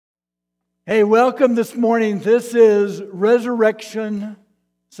Hey, welcome this morning. This is Resurrection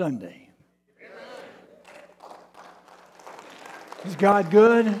Sunday. Is God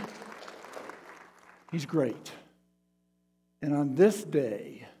good? He's great. And on this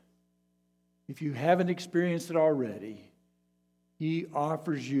day, if you haven't experienced it already, He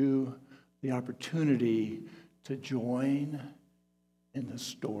offers you the opportunity to join in the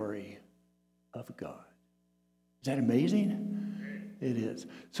story of God. Is that amazing? It is.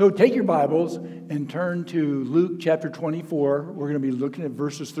 So take your Bibles and turn to Luke chapter 24. We're going to be looking at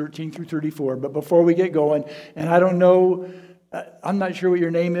verses 13 through 34. But before we get going, and I don't know, I'm not sure what your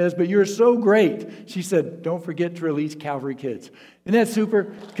name is, but you're so great. She said, don't forget to release Calvary Kids. Isn't that super?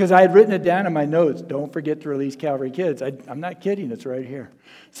 Because I had written it down in my notes. Don't forget to release Calvary Kids. I'm not kidding. It's right here.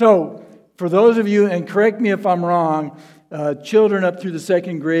 So for those of you, and correct me if I'm wrong, children up through the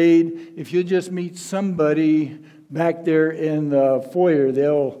second grade, if you just meet somebody back there in the foyer,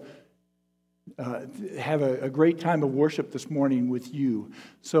 they'll have a great time of worship this morning with you.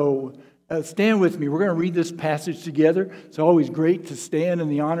 So stand with me. We're going to read this passage together. It's always great to stand in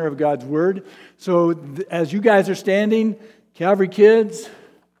the honor of God's Word. So as you guys are standing, Calvary Kids,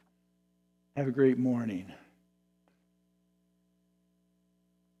 have a great morning.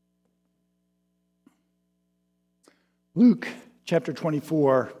 Luke chapter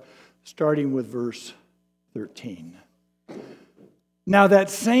 24, starting with verse 13. Now that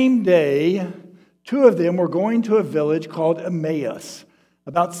same day, two of them were going to a village called Emmaus,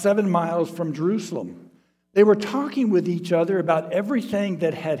 about 7 miles from Jerusalem. They were talking with each other about everything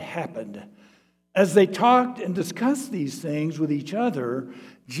that had happened. As they talked and discussed these things with each other,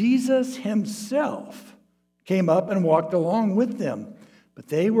 Jesus himself came up and walked along with them, but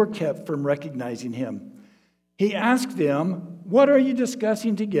they were kept from recognizing him. He asked them, "What are you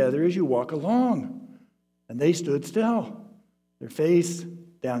discussing together as you walk along?" And they stood still, their face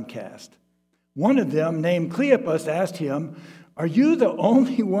downcast. One of them, named Cleopas, asked him, "Are you the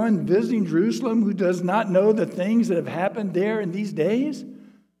only one visiting Jerusalem who does not know the things that have happened there in these days?"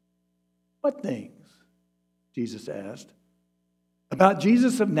 "What things?" Jesus asked. "About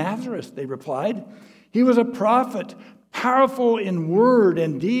Jesus of Nazareth," they replied. "He was a prophet, powerful in word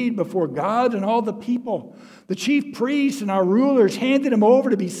and deed before God and all the people. The chief priests and our rulers handed him over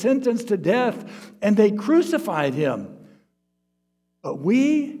to be sentenced to death, and they crucified him. But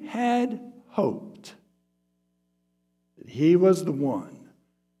we had hoped that he was the one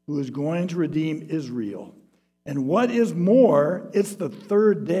who was going to redeem Israel. And what is more, it's the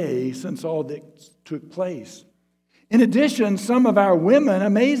third day since all this took place. In addition, some of our women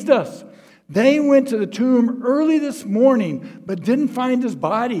amazed us. They went to the tomb early this morning, but didn't find his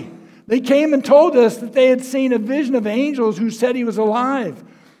body. They came and told us that they had seen a vision of angels who said he was alive.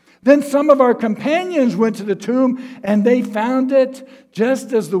 Then some of our companions went to the tomb, and they found it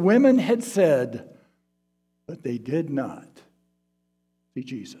just as the women had said, but they did not see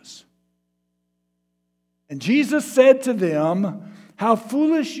Jesus." And Jesus said to them, "How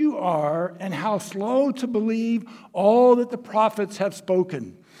foolish you are, and how slow to believe all that the prophets have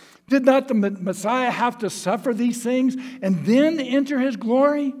spoken. Did not the Messiah have to suffer these things and then enter his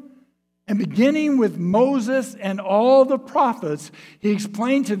glory?" And beginning with Moses and all the prophets, he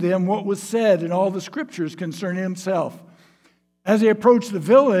explained to them what was said in all the scriptures concerning himself. As they approached the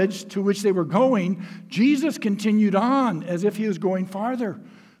village to which they were going, Jesus continued on as if he was going farther.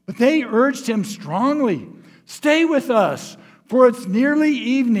 But they urged him strongly, "Stay with us, for it's nearly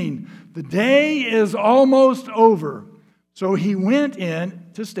evening. The day is almost over." So he went in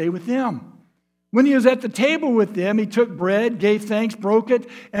to stay with them. When he was at the table with them, he took bread, gave thanks, broke it,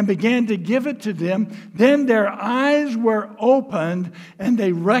 and began to give it to them. Then their eyes were opened, and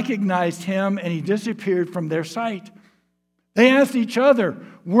they recognized him, and he disappeared from their sight. They asked each other,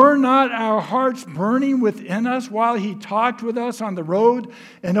 "Were not our hearts burning within us while he talked with us on the road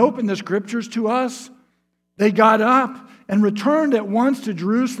and opened the scriptures to us?" They got up and returned at once to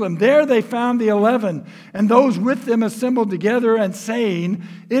Jerusalem. There they found the 11 and those with them assembled together and saying,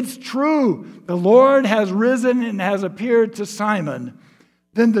 "It's true, the Lord has risen and has appeared to Simon."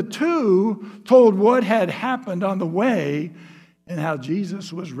 Then the two told what had happened on the way and how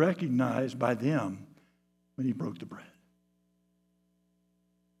Jesus was recognized by them when he broke the bread.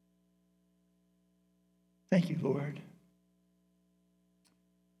 Thank you, Lord,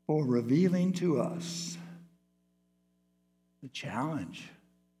 for revealing to us the challenge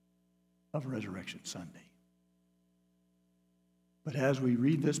of Resurrection Sunday. But as we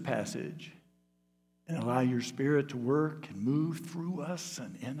read this passage and allow your Spirit to work and move through us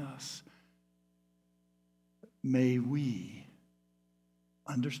and in us, may we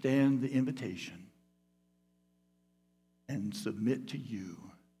understand the invitation and submit to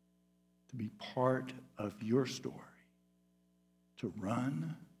you to be part of your story, to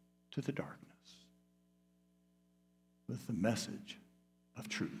run to the darkness with the message of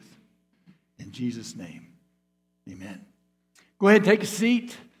truth. In Jesus' name, amen. Go ahead and take a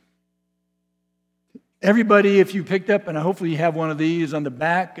seat. Everybody, if you picked up, and hopefully you have one of these on the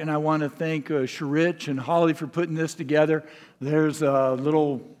back, and I want to thank Sharich and Holly for putting this together. There's a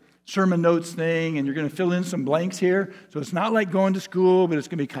little sermon notes thing, and you're going to fill in some blanks here. So it's not like going to school, but it's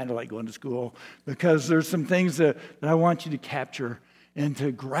going to be kind of like going to school, because there's some things that I want you to capture and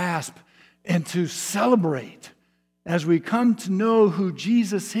to grasp and to celebrate as we come to know who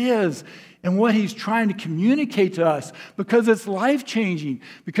Jesus is and what he's trying to communicate to us, because it's life-changing,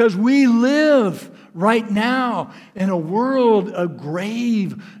 because we live right now in a world of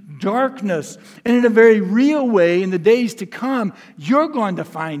grave darkness. And in a very real way, in the days to come, you're going to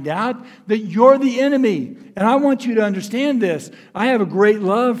find out that you're the enemy. And I want you to understand this. I have a great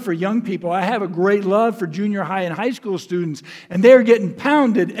love for young people. I have a great love for junior high and high school students. And they're getting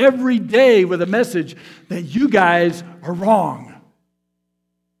pounded every day with a message that you guys are wrong.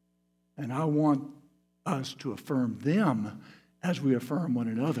 And I want us to affirm them as we affirm one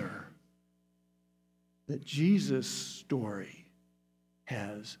another that Jesus' story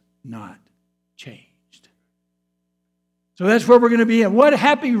has not changed. So that's where we're going to be. And what a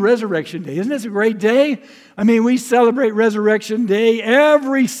happy Resurrection Day. Isn't this a great day? I mean, we celebrate Resurrection Day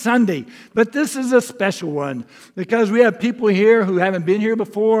every Sunday. But this is a special one because we have people here who haven't been here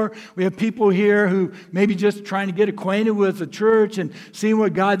before. We have people here who maybe just trying to get acquainted with the church and seeing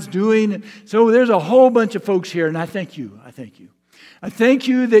what God's doing. So there's a whole bunch of folks here, and I thank you. I thank you. I thank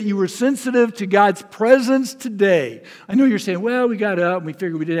you that you were sensitive to God's presence today. I know you're saying, well, we got up and we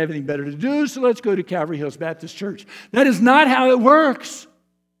figured we didn't have anything better to do, so let's go to Calvary Hills Baptist Church. That is not how it works.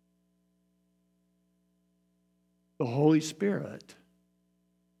 The Holy Spirit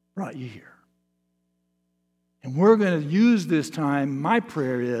brought you here. And we're going to use this time, my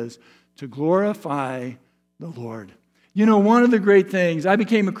prayer is, to glorify the Lord. You know, one of the great things, I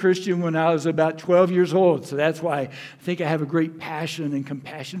became a Christian when I was about 12 years old, so that's why I think I have a great passion and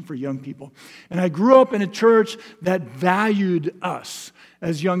compassion for young people. And I grew up in a church that valued us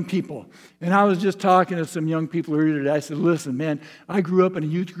as young people. And I was just talking to some young people earlier today. I said, listen, man, I grew up in a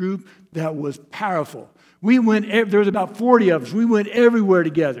youth group that was powerful. There was about 40 of us. We went everywhere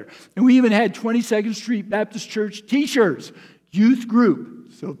together. And we even had 22nd Street Baptist Church t-shirts, youth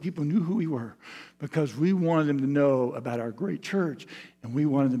group, so people knew who we were. Because we wanted them to know about our great church, and we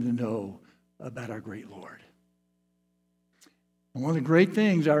wanted them to know about our great Lord. And one of the great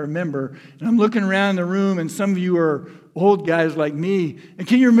things I remember, and I'm looking around the room, and some of you are old guys like me, and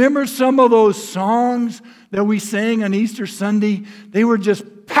can you remember some of those songs that we sang on Easter Sunday? They were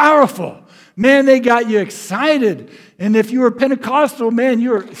just powerful. Man, they got you excited. And if you were Pentecostal, man, you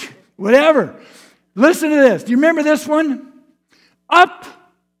were whatever. Listen to this. Do you remember this one? Up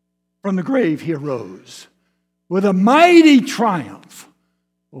from the grave he arose with a mighty triumph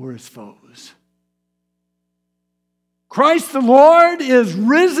over his foes. Christ the Lord is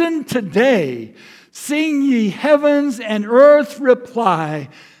risen today. Sing ye heavens and earth reply,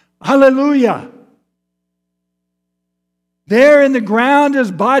 hallelujah. There in the ground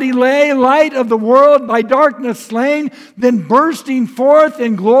his body lay, light of the world by darkness slain, then bursting forth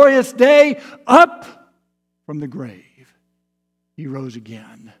in glorious day, up from the grave he rose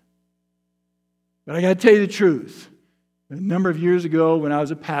again. But I got to tell you the truth. A number of years ago when I was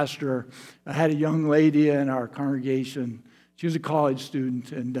a pastor, I had a young lady in our congregation. She was a college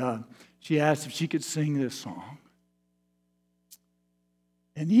student, and she asked if she could sing this song.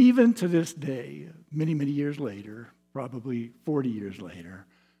 And even to this day, many, many years later, probably 40 years later,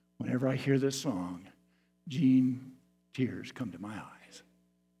 whenever I hear this song, Jean, tears come to my eyes.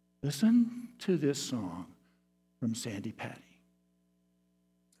 Listen to this song from Sandy Patty.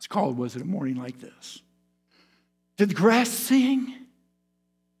 It's called, Was It a Morning Like This? Did the grass sing?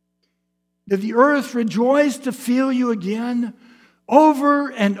 Did the earth rejoice to feel you again?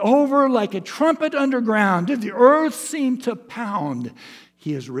 Over and over like a trumpet underground, did the earth seem to pound?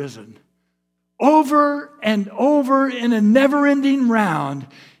 He is risen. Over and over in a never-ending round,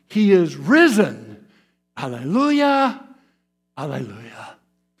 he is risen. Hallelujah, hallelujah.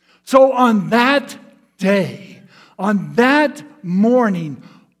 So on that day, on that morning,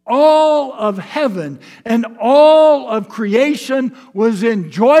 all of heaven and all of creation was in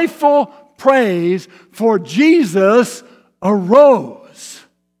joyful praise, for Jesus arose.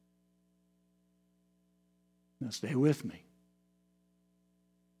 Now stay with me.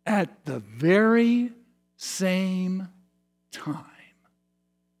 At the very same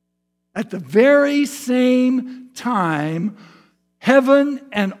time, Heaven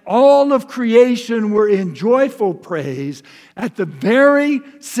and all of creation were in joyful praise. At the very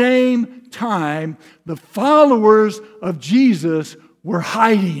same time, the followers of Jesus were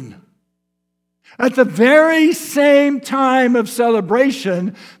hiding. At the very same time of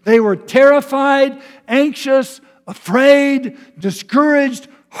celebration, they were terrified, anxious, afraid, discouraged,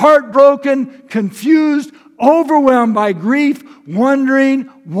 heartbroken, confused, overwhelmed by grief, wondering,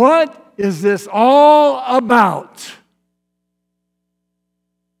 what is this all about?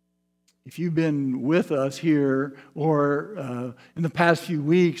 If you've been with us here or in the past few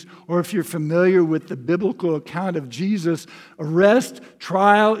weeks, or if you're familiar with the biblical account of Jesus' arrest,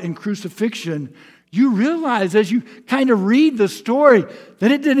 trial, and crucifixion, you realize as you kind of read the story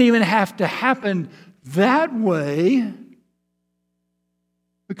that it didn't even have to happen that way,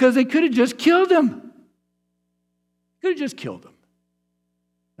 because they could have just killed him. Could have just killed him.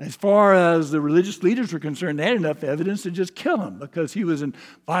 As far as the religious leaders were concerned, they had enough evidence to just kill him because he was in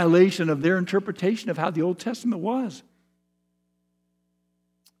violation of their interpretation of how the Old Testament was.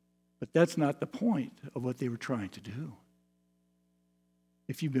 But that's not the point of what they were trying to do.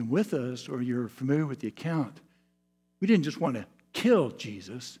 If you've been with us or you're familiar with the account, we didn't just want to kill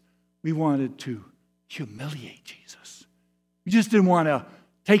Jesus. We wanted to humiliate Jesus. We just didn't want to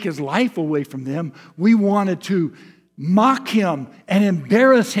take his life away from them. We wanted to mock him and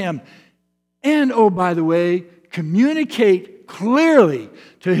embarrass him. And, oh, by the way, communicate clearly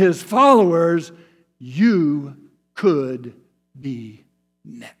to his followers, you could be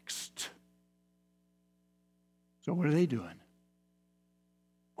next. So what are they doing?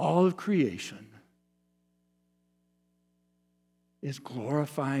 All of creation is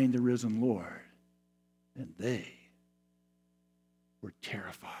glorifying the risen Lord, and they were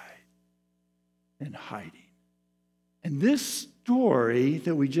terrified and hiding. And this story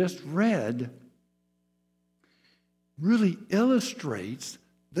that we just read really illustrates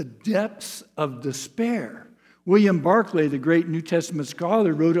the depths of despair. William Barclay, the great New Testament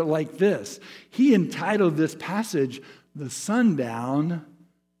scholar, wrote it like this. He entitled this passage, "The Sundown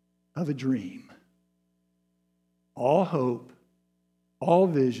of a Dream." All hope, all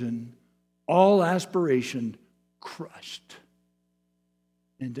vision, all aspiration crushed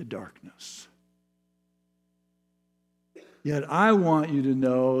into darkness. Yet I want you to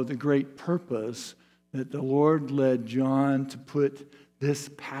know the great purpose that the Lord led John to put this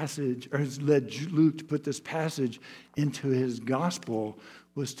passage, or led Luke to put this passage into his gospel,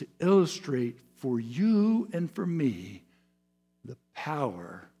 was to illustrate for you and for me the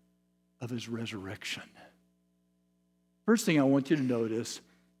power of his resurrection. First thing I want you to notice,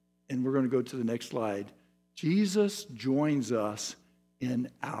 and we're going to go to the next slide, Jesus joins us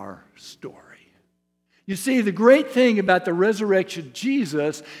in our story. You see, the great thing about the resurrection of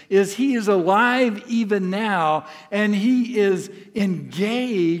Jesus is he is alive even now, and he is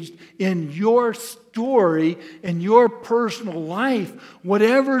engaged in your story and your personal life.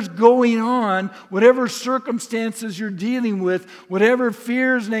 Whatever's going on, whatever circumstances you're dealing with, whatever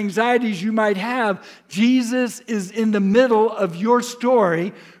fears and anxieties you might have, Jesus is in the middle of your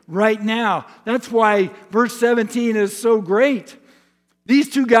story right now. That's why verse 17 is so great.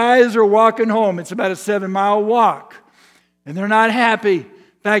 These two guys are walking home. It's about a 7-mile walk. And they're not happy.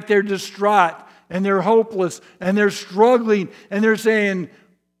 In fact, they're distraught and they're hopeless and they're struggling and they're saying,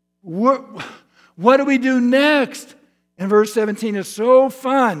 what do we do next? And verse 17 is so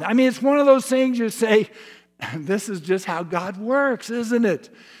fun. I mean, it's one of those things you say, this is just how God works, isn't it?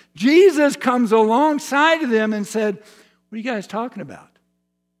 Jesus comes alongside of them and said, what are you guys talking about?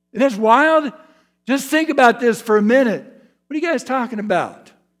 And that's wild. Just think about this for a minute. What are you guys talking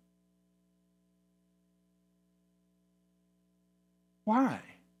about? Why?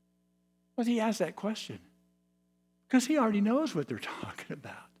 Well, he asked that question because he already knows what they're talking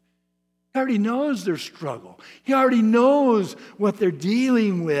about. He already knows their struggle. He already knows what they're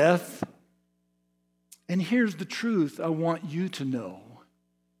dealing with. And here's the truth I want you to know.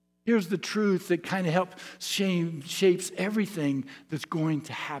 Here's the truth that kind of shapes everything that's going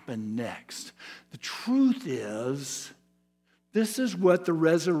to happen next. The truth is, this is what the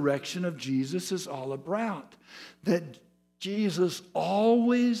resurrection of Jesus is all about. That Jesus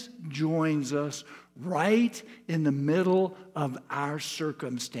always joins us right in the middle of our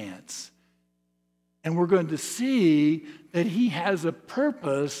circumstance. And we're going to see that he has a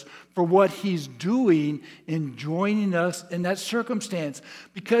purpose for what he's doing in joining us in that circumstance.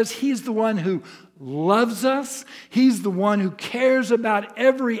 Because he's the one who loves us. He's the one who cares about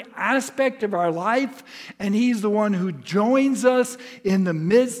every aspect of our life. And he's the one who joins us in the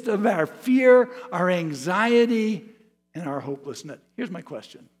midst of our fear, our anxiety, and our hopelessness. Here's my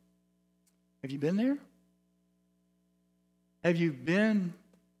question. Have you been there? Have you been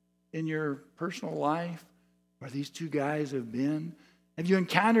in your personal life where these two guys have been? Have you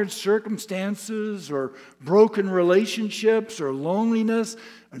encountered circumstances or broken relationships or loneliness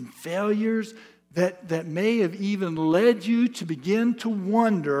and failures that may have even led you to begin to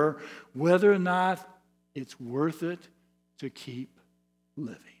wonder whether or not it's worth it to keep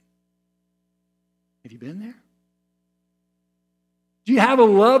living? Have you been there? Do you have a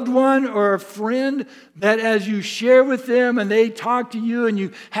loved one or a friend that as you share with them and they talk to you and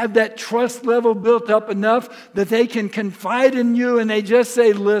you have that trust level built up enough that they can confide in you and they just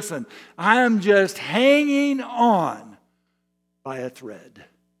say, listen, I'm just hanging on by a thread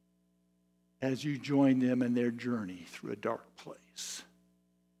as you join them in their journey through a dark place?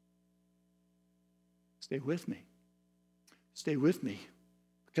 Stay with me. Stay with me.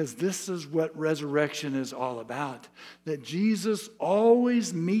 Because this is what resurrection is all about. That Jesus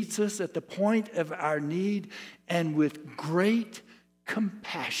always meets us at the point of our need and with great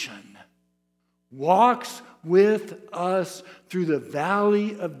compassion walks with us through the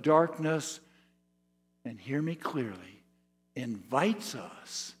valley of darkness and, hear me clearly, invites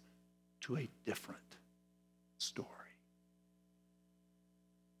us to a different story.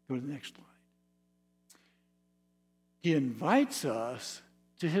 Go to the next slide. He invites us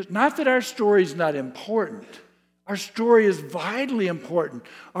to his, not that our story is not important. Our story is vitally important.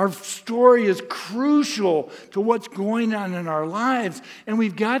 Our story is crucial to what's going on in our lives. And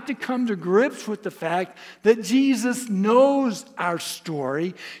we've got to come to grips with the fact that Jesus knows our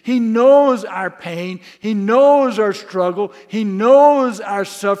story. He knows our pain. He knows our struggle. He knows our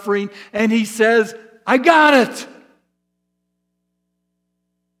suffering. And he says, I got it.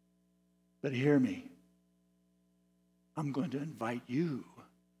 But hear me. I'm going to invite you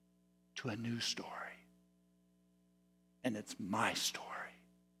to a new story. And it's my story.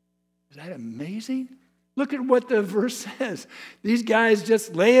 Is that amazing? Look at what the verse says. These guys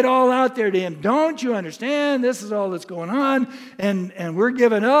just lay it all out there to him. Don't you understand? This is all that's going on. And we're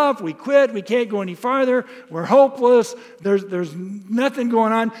giving up. We quit. We can't go any farther. We're hopeless. There's nothing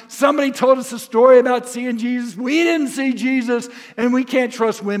going on. Somebody told us a story about seeing Jesus. We didn't see Jesus. And we can't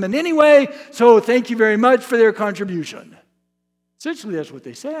trust women anyway. So thank you very much for their contribution. Essentially, that's what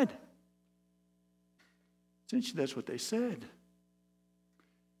they said. Essentially, that's what they said.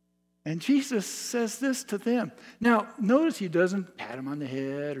 And Jesus says this to them. Now, notice he doesn't pat them on the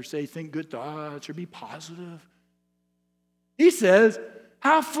head or say, think good thoughts or be positive. He says,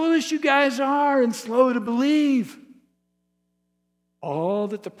 how foolish you guys are and slow to believe all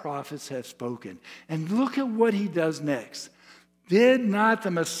that the prophets have spoken. And look at what he does next. Did not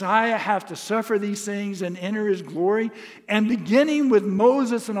the Messiah have to suffer these things and enter his glory? And beginning with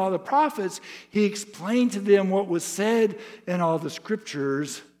Moses and all the prophets, he explained to them what was said in all the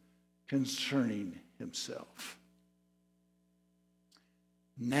scriptures concerning himself.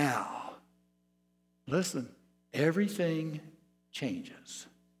 Now, listen, everything changes.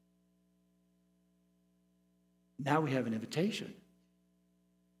 Now we have an invitation.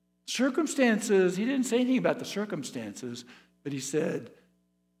 Circumstances, he didn't say anything about the circumstances, but he said,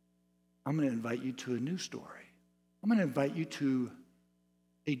 I'm going to invite you to a new story. I'm going to invite you to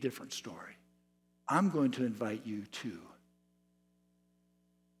a different story. I'm going to invite you to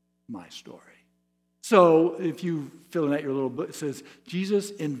my story. So if you fill out your little book, it says, Jesus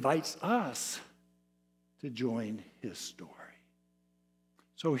invites us to join his story.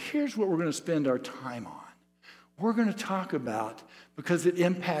 So here's what we're going to spend our time on. We're going to talk about, because it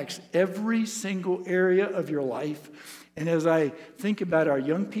impacts every single area of your life. And as I think about our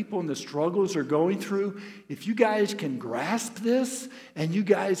young people and the struggles they're going through, if you guys can grasp this and you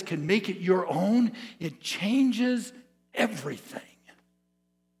guys can make it your own, it changes everything.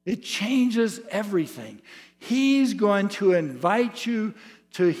 It changes everything. He's going to invite you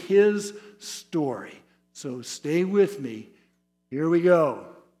to his story. So stay with me. Here we go.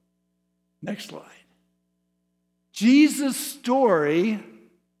 Next slide. Jesus' story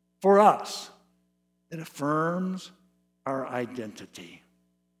for us. It affirms our identity.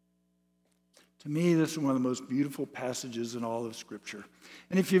 To me, this is one of the most beautiful passages in all of Scripture.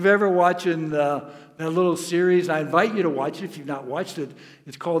 And if you've ever watched that little series, I invite you to watch it. If you've not watched it,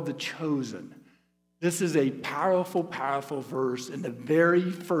 it's called The Chosen. This is a powerful, powerful verse in the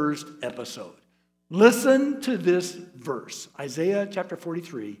very first episode. Listen to this verse, Isaiah chapter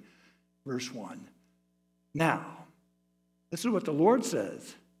 43, verse 1. Now, this is what the Lord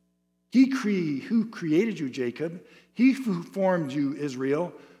says. He who created you, Jacob, he who formed you,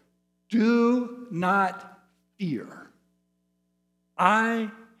 Israel, do not fear.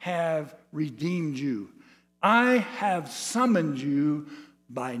 I have redeemed you. I have summoned you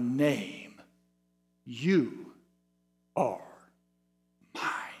by name. You are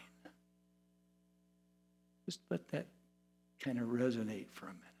Just let that kind of resonate for a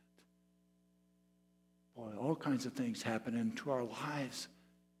minute. Boy, all kinds of things happen into our lives.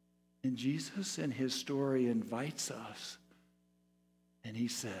 And Jesus in his story invites us. And he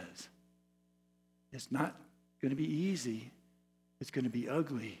says, it's not going to be easy. It's going to be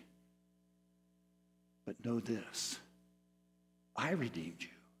ugly. But know this. I redeemed you.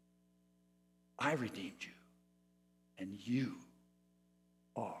 I redeemed you. And you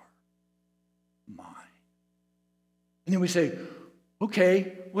are mine. And then we say,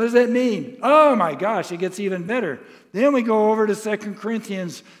 okay, what does that mean? Oh my gosh, it gets even better. Then we go over to 2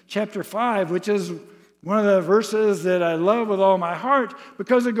 Corinthians chapter 5, which is one of the verses that I love with all my heart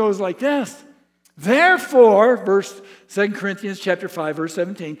because it goes like this. Therefore, 2 Corinthians chapter 5, verse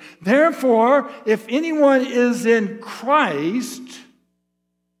 17, therefore, if anyone is in Christ,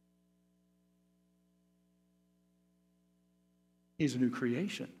 he's a new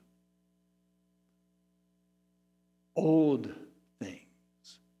creation. Old things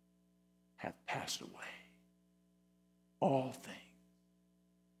have passed away. All things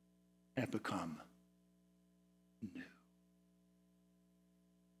have become new.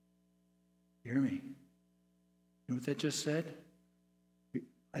 You hear me? You know what that just said?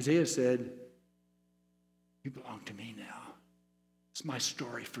 Isaiah said, you belong to me now. It's my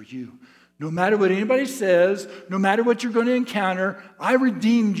story for you. No matter what anybody says, no matter what you're going to encounter, I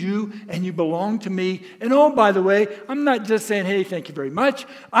redeemed you and you belong to me. And oh, by the way, I'm not just saying, hey, thank you very much.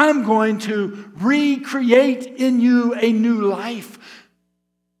 I'm going to recreate in you a new life.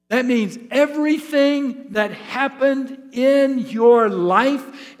 That means everything that happened in your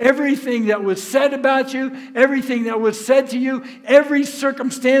life, everything that was said about you, everything that was said to you, every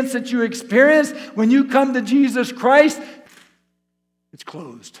circumstance that you experienced, when you come to Jesus Christ, it's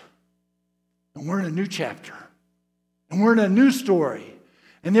closed. And we're in a new chapter. And we're in a new story.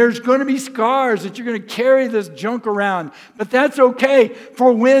 And there's going to be scars that you're going to carry this junk around. But that's okay.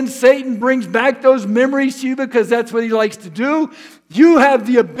 For when Satan brings back those memories to you, because that's what he likes to do, you have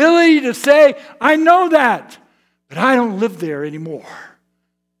the ability to say, I know that, but I don't live there anymore.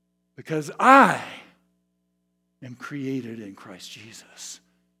 Because I am created in Christ Jesus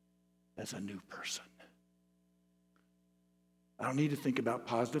as a new person. I don't need to think about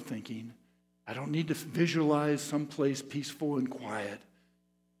positive thinking. I don't need to visualize someplace peaceful and quiet.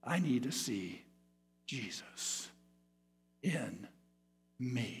 I need to see Jesus in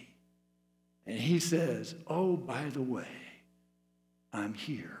me. And he says, oh, by the way, I'm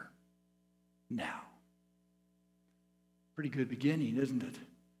here now. Pretty good beginning, isn't it?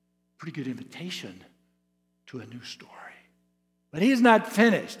 Pretty good invitation to a new story. But he's not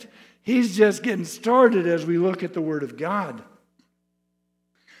finished. He's just getting started as we look at the Word of God.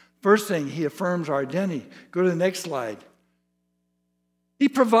 First thing, he affirms our identity. Go to the next slide. He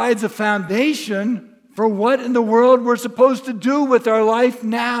provides a foundation for what in the world we're supposed to do with our life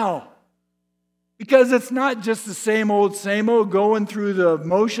now. Because it's not just the same old going through the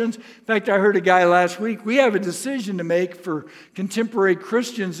motions. In fact, I heard a guy last week, we have a decision to make for contemporary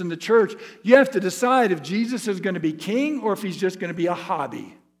Christians in the church. You have to decide if Jesus is going to be king or if he's just going to be a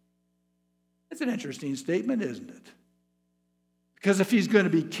hobby. That's an interesting statement, isn't it? Because if he's going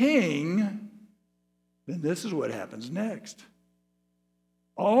to be king, then this is what happens next.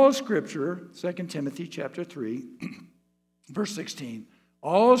 All Scripture, 2 Timothy chapter 3, verse 16,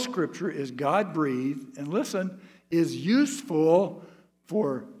 all Scripture is God-breathed, and listen, is useful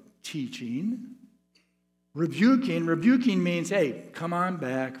for teaching, rebuking. Rebuking means, hey, come on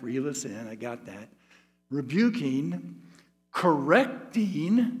back, reel us in, I got that. Rebuking,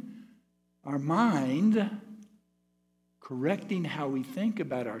 correcting our mind, correcting how we think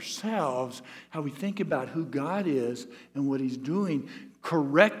about ourselves, how we think about who God is and what he's doing,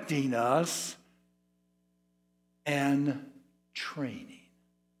 correcting us, and training.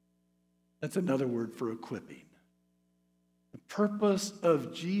 That's another word for equipping. The purpose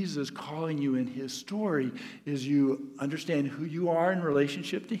of Jesus calling you in his story is you understand who you are in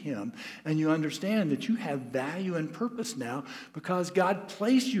relationship to him, and you understand that you have value and purpose now because God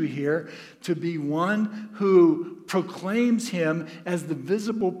placed you here to be one who proclaims him as the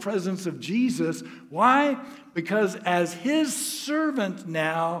visible presence of Jesus. Why? Because as his servant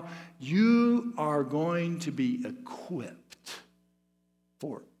now, you are going to be equipped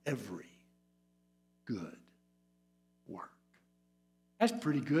for every good work. That's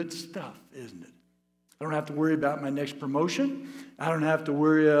pretty good stuff, isn't it? I don't have to worry about my next promotion. I don't have to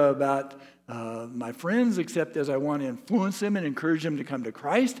worry about my friends, except as I want to influence them and encourage them to come to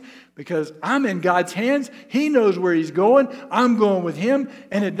Christ, because I'm in God's hands. He knows where he's going. I'm going with him,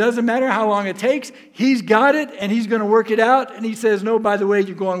 and it doesn't matter how long it takes. He's got it, and he's going to work it out, and he says, no, by the way,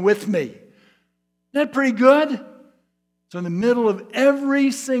 you're going with me. that pretty good? So in the middle of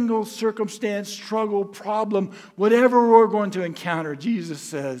every single circumstance, struggle, problem, whatever we're going to encounter, Jesus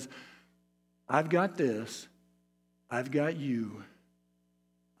says, I've got this. I've got you.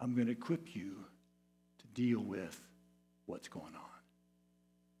 I'm going to equip you to deal with what's going on.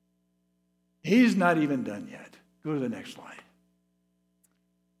 He's not even done yet. Go to the next slide.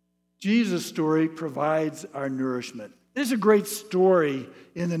 Jesus' story provides our nourishment. There's a great story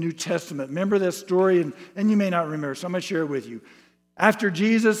in the New Testament. Remember that story? And you may not remember, so I'm going to share it with you. After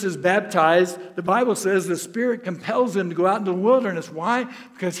Jesus is baptized, the Bible says the Spirit compels him to go out into the wilderness. Why?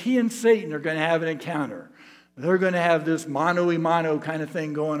 Because he and Satan are going to have an encounter. They're going to have this mano-a-mano kind of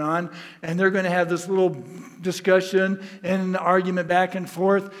thing going on, and they're going to have this little discussion and an argument back and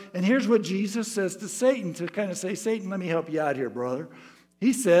forth. And here's what Jesus says to Satan, to kind of say, Satan, let me help you out here, brother.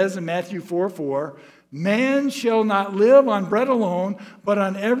 He says in Matthew 4:4, man shall not live on bread alone, but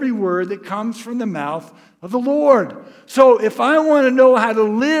on every word that comes from the mouth of the Lord. So if I want to know how to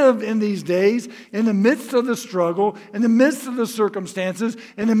live in these days, in the midst of the struggle, in the midst of the circumstances,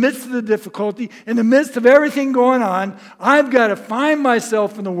 in the midst of the difficulty, in the midst of everything going on, I've got to find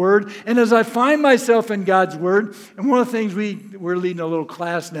myself in the Word. And as I find myself in God's Word, and one of the things we're leading a little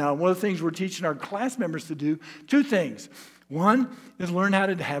class now, one of the things we're teaching our class members to do, two things. One is learn how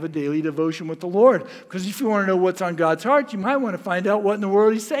to have a daily devotion with the Lord. Because if you want to know what's on God's heart, you might want to find out what in the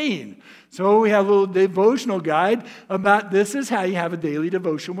world He's saying. So we have a little devotional guide about this is how you have a daily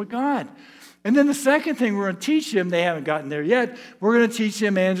devotion with God. And then the second thing we're going to teach them, they haven't gotten there yet, we're going to teach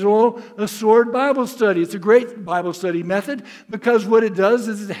them, Angelo, a sword Bible study. It's a great Bible study method because what it does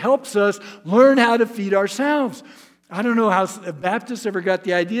is it helps us learn how to feed ourselves. I don't know how Baptists ever got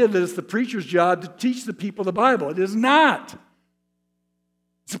the idea that it's the preacher's job to teach the people the Bible. It is not.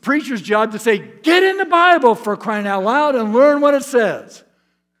 It's the preacher's job to say, get in the Bible for crying out loud and learn what it says.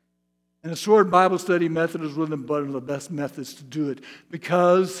 And the sword Bible study method is one of the best methods to do it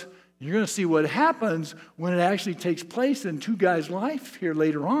because you're going to see what happens when it actually takes place in two guys' life here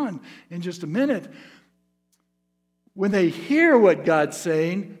later on in just a minute. When they hear what God's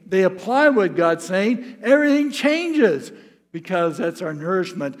saying, they apply what God's saying, everything changes because that's our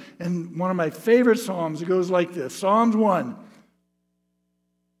nourishment. And one of my favorite Psalms, it goes like this. Psalms 1.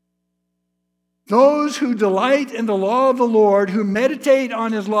 Those who delight in the law of the Lord, who meditate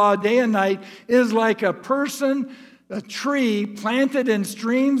on His law day and night, is like a tree planted in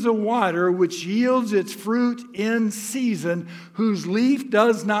streams of water, which yields its fruit in season, whose leaf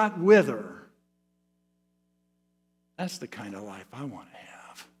does not wither. That's the kind of life I want to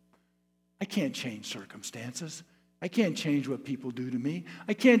have. I can't change circumstances. I can't change what people do to me.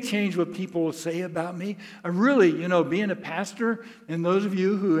 I can't change what people will say about me. I really, being a pastor, and those of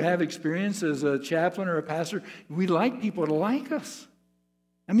you who have experience as a chaplain or a pastor, we like people to like us.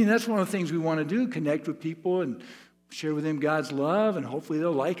 I mean, that's one of the things we want to do, connect with people and share with them God's love, and hopefully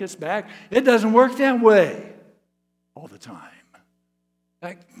they'll like us back. It doesn't work that way all the time. In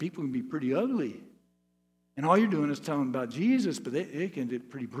fact, people can be pretty ugly. And all you're doing is telling them about Jesus, but it can be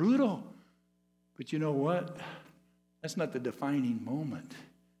pretty brutal. But you know what? That's not the defining moment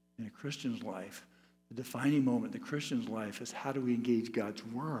in a Christian's life. The defining moment in the Christian's life is how do we engage God's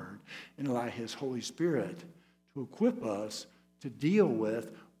Word and allow His Holy Spirit to equip us to deal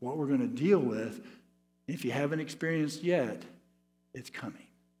with what we're going to deal with. If you haven't experienced yet, it's coming.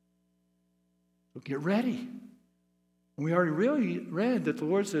 So get ready. And we already really read that the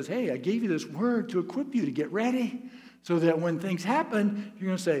Lord says, hey, I gave you this word to equip you to get ready so that when things happen, you're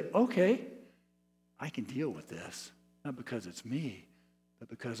going to say, okay, I can deal with this. Not because it's me, but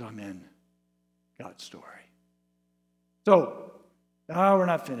because I'm in God's story. So, we're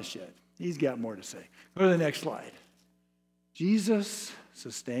not finished yet. He's got more to say. Go to the next slide. Jesus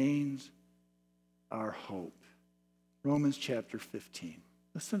sustains our hope. Romans chapter 15.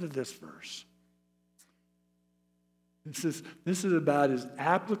 Listen to this verse. This is about as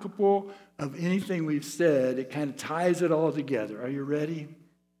applicable of anything we've said. It kind of ties it all together. Are you ready?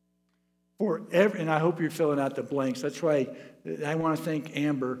 And I hope you're filling out the blanks. That's why I want to thank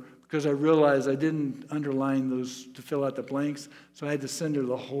Amber because I realized I didn't underline those to fill out the blanks. So I had to send her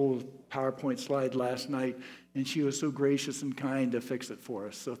the whole PowerPoint slide last night. And she was so gracious and kind to fix it for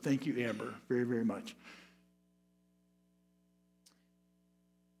us. So thank you, Amber, very, very much.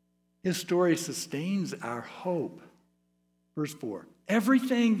 His story sustains our hope. Verse 4.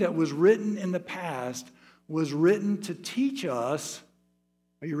 Everything that was written in the past was written to teach us.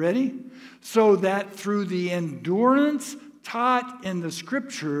 Are you ready? So that through the endurance taught in the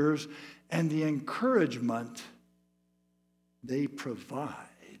Scriptures and the encouragement they provide,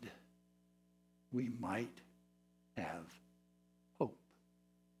 we might have hope.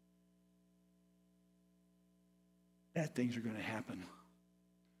 Bad things are going to happen.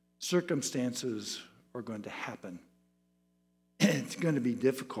 Circumstances are going to happen. It's going to be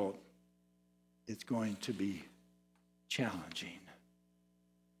difficult. It's going to be challenging.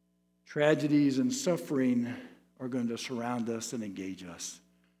 Tragedies and suffering are going to surround us and engage us.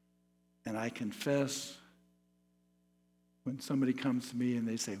 And I confess, when somebody comes to me and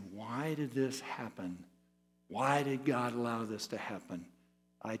they say, why did this happen? Why did God allow this to happen?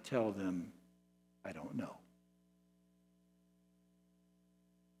 I tell them, I don't know.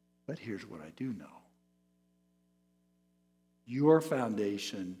 But here's what I do know. Your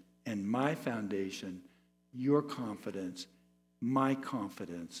foundation and my foundation, your confidence, my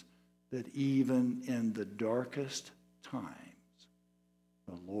confidence, that even in the darkest times,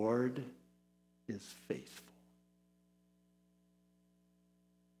 the Lord is faithful.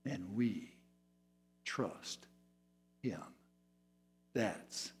 And we trust him.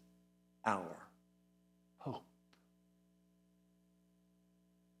 That's our hope.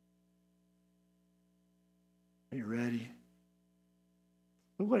 Are you ready?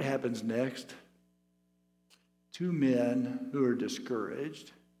 But what happens next? Two men who are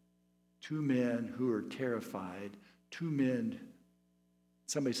discouraged, two men who are terrified, two men,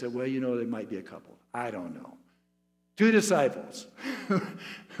 somebody said, well, they might be a couple. I don't know. Two disciples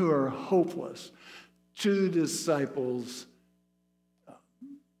who are hopeless. Two disciples,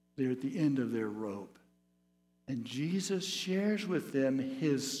 they're at the end of their rope. And Jesus shares with them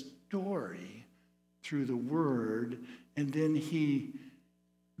his story through the word, and then he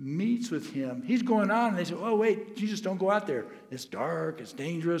meets with him. He's going on, and they say, oh, wait, Jesus, don't go out there. It's dark, it's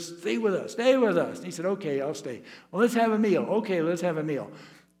dangerous. Stay with us, stay with us. And he said, okay, I'll stay. Well, let's have a meal. Okay, let's have a meal.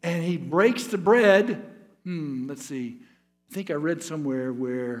 And he breaks the bread. Let's see. I think I read somewhere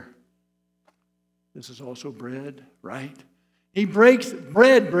where this is also bread, right? He breaks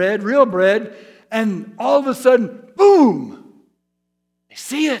bread, real bread, and all of a sudden, boom! They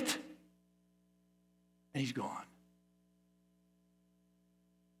see it. And he's gone.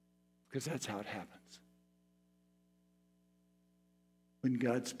 Because that's how it happens. When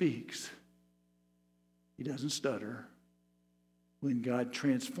God speaks, he doesn't stutter. When God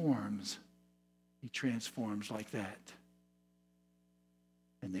transforms, he transforms like that.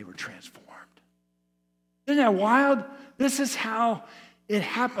 And they were transformed. Isn't that wild? This is how it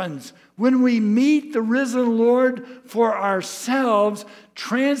happens. When we meet the risen Lord for ourselves,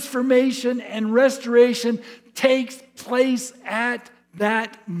 transformation and restoration takes place at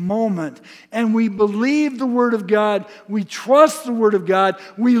that moment. And we believe the Word of God, we trust the Word of God,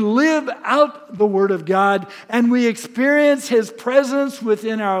 we live out the Word of God, and we experience his presence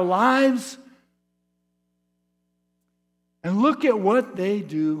within our lives. And look at what they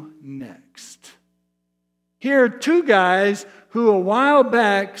do next. Here are two guys who a while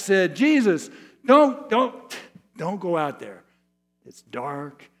back said, Jesus, don't go out there. It's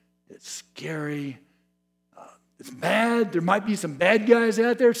dark, it's scary, it's bad. There might be some bad guys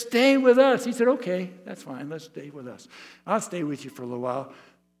out there. Stay with us. He said, okay, that's fine. Let's stay with us. I'll stay with you for a little while.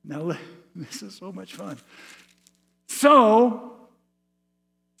 Now, this is so much fun. So,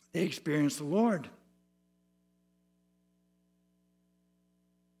 they experienced the Lord.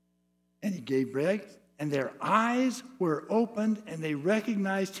 And he gave bread, and their eyes were opened, and they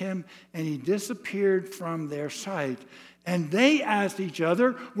recognized him, and he disappeared from their sight. And they asked each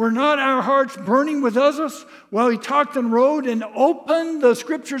other, were not our hearts burning with us while he talked and rode and opened the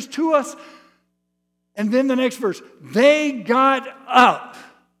scriptures to us? And then the next verse, they got up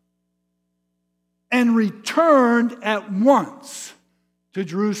and returned at once to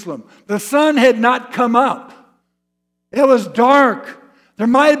Jerusalem. The sun had not come up. It was dark. There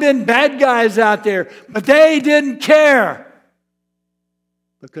might have been bad guys out there, but they didn't care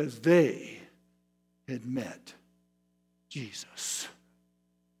because they had met Jesus,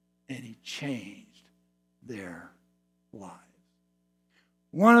 and he changed their lives.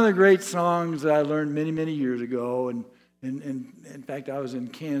 One of the great songs that I learned many, many years ago, and in fact, I was in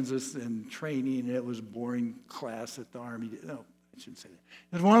Kansas in training, and it was a boring class that the Army did. No, I shouldn't say that.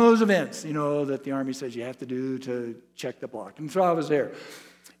 It was one of those events, that the Army says you have to do to check the block. And so I was there.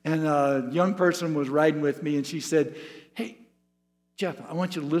 And a young person was riding with me, and she said, hey, Jeff, I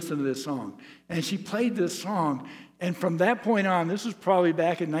want you to listen to this song. And she played this song. And from that point on, this was probably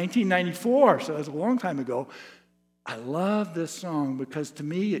back in 1994, so that's a long time ago, I love this song because to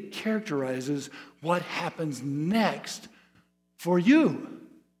me it characterizes what happens next for you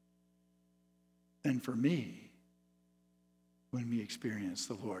and for me when we experience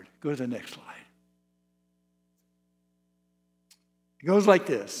the Lord. Go to the next slide. It goes like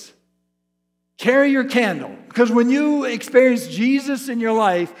this. Carry your candle. Because when you experience Jesus in your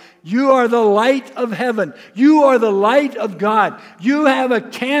life, you are the light of heaven. You are the light of God. You have a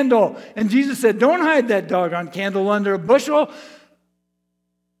candle. And Jesus said, don't hide that doggone candle under a bushel.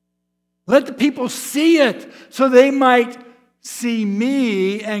 Let the people see it so they might see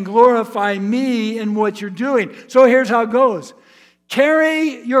me and glorify me in what you're doing. So here's how it goes.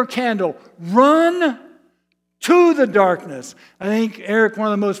 Carry your candle. Run to the darkness. I think, Eric, one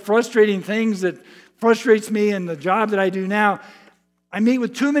of the most frustrating things that frustrates me in the job that I do now, I meet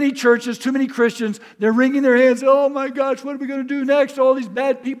with too many churches, too many Christians. They're wringing their hands. Oh my gosh, what are we going to do next? All these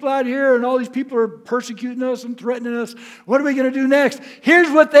bad people out here and all these people are persecuting us and threatening us. What are we going to do next? Here's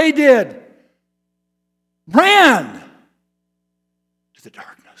what they did. Ran to the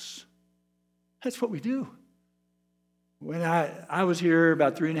darkness. That's what we do. When I was here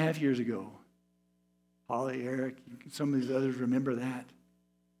about 3.5 years ago, Holly, Eric, some of these others remember that.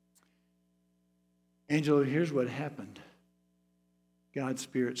 Angela, here's what happened. God's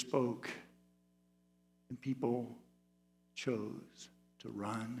Spirit spoke, and people chose to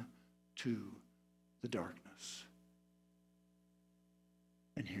run to the darkness.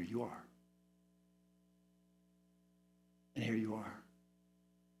 And here you are. And here you are.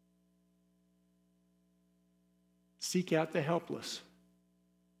 Seek out the helpless,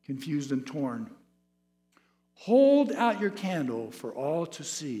 confused and torn. Hold out your candle for all to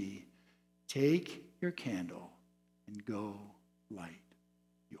see. Take your candle and go light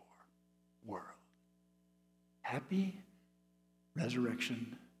your world. Happy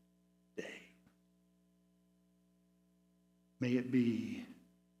Resurrection Day. May it be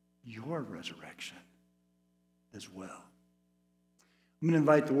your resurrection as well. I'm going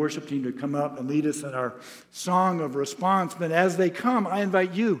to invite the worship team to come up and lead us in our song of response. But as they come, I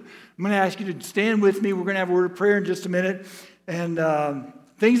invite you. I'm going to ask you to stand with me. We're going to have a word of prayer in just a minute. And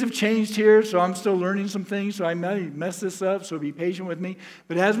things have changed here, so I'm still learning some things. So I may mess this up, so be patient with me.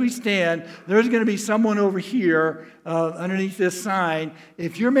 But as we stand, there's going to be someone over here underneath this sign.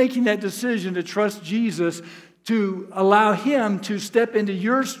 If you're making that decision to trust Jesus, to allow him to step into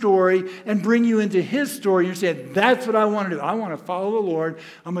your story and bring you into his story. You're saying, that's what I want to do. I want to follow the Lord.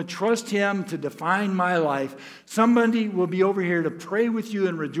 I'm going to trust him to define my life. Somebody will be over here to pray with you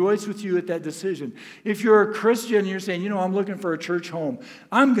and rejoice with you at that decision. If you're a Christian and you're saying, I'm looking for a church home,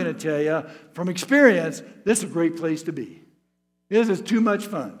 I'm going to tell you from experience, this is a great place to be. This is too much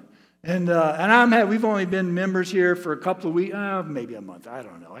fun. And we've only been members here for a couple of weeks, maybe a month. I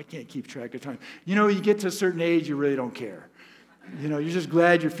don't know. I can't keep track of time. You get to a certain age, you really don't care. You're just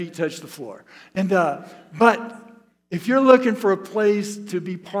glad your feet touch the floor. But if you're looking for a place to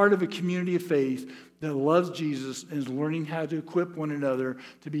be part of a community of faith that loves Jesus and is learning how to equip one another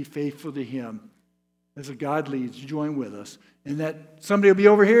to be faithful to him, as God leads, you join with us. And that somebody will be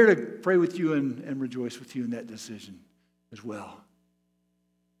over here to pray with you and rejoice with you in that decision as well.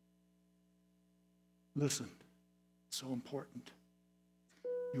 Listen, it's so important.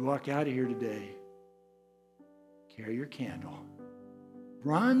 You walk out of here today, carry your candle,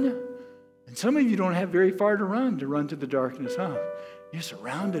 run. And some of you don't have very far to run to the darkness, huh? You're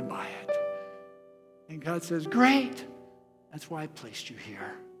surrounded by it. And God says, great, that's why I placed you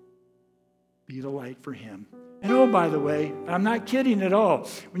here. Be the light for him. And oh, by the way, I'm not kidding at all.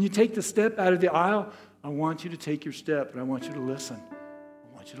 When you take the step out of the aisle, I want you to take your step, and I want you to listen.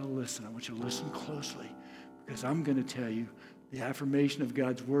 I want you to listen. I want you to listen closely, because I'm going to tell you the affirmation of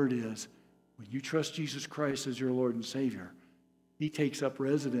God's word is when you trust Jesus Christ as your Lord and Savior, he takes up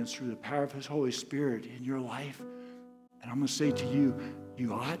residence through the power of his Holy Spirit in your life. And I'm going to say to you,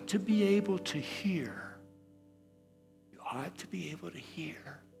 you ought to be able to hear. You ought to be able to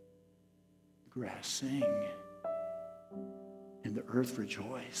hear the grass sing and the earth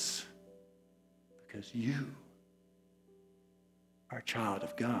rejoice, because you are a child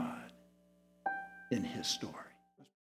of God in his story.